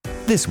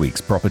This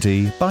week's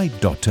property by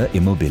Dotta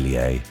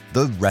Immobilier,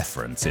 the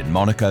reference in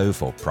Monaco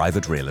for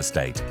private real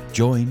estate.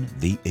 Join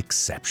the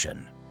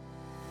exception.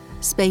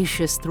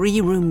 Spacious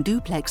three-room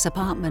duplex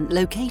apartment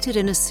located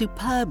in a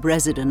superb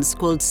residence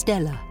called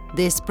Stella.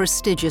 This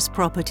prestigious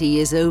property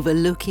is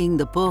overlooking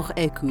the Port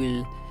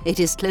École.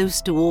 It is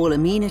close to all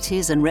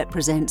amenities and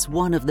represents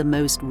one of the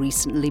most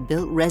recently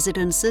built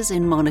residences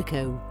in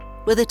Monaco.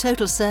 With a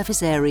total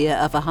surface area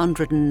of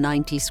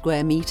 190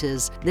 square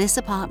meters, this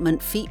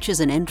apartment features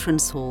an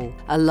entrance hall,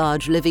 a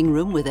large living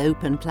room with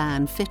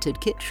open-plan fitted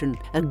kitchen,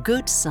 a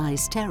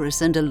good-sized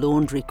terrace and a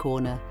laundry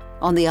corner.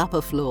 On the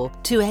upper floor,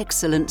 two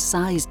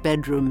excellent-sized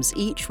bedrooms,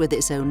 each with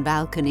its own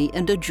balcony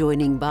and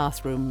adjoining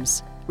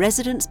bathrooms.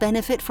 Residents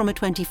benefit from a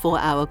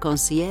 24-hour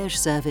concierge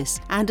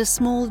service and a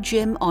small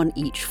gym on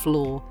each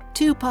floor.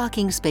 2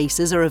 parking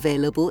spaces are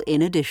available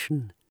in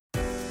addition.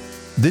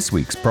 This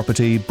week's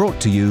property brought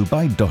to you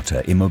by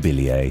Dotta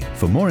Immobilier.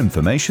 For more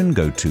information,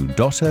 go to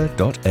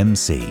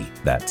dotta.mc.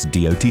 That's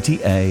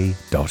dotta.mc.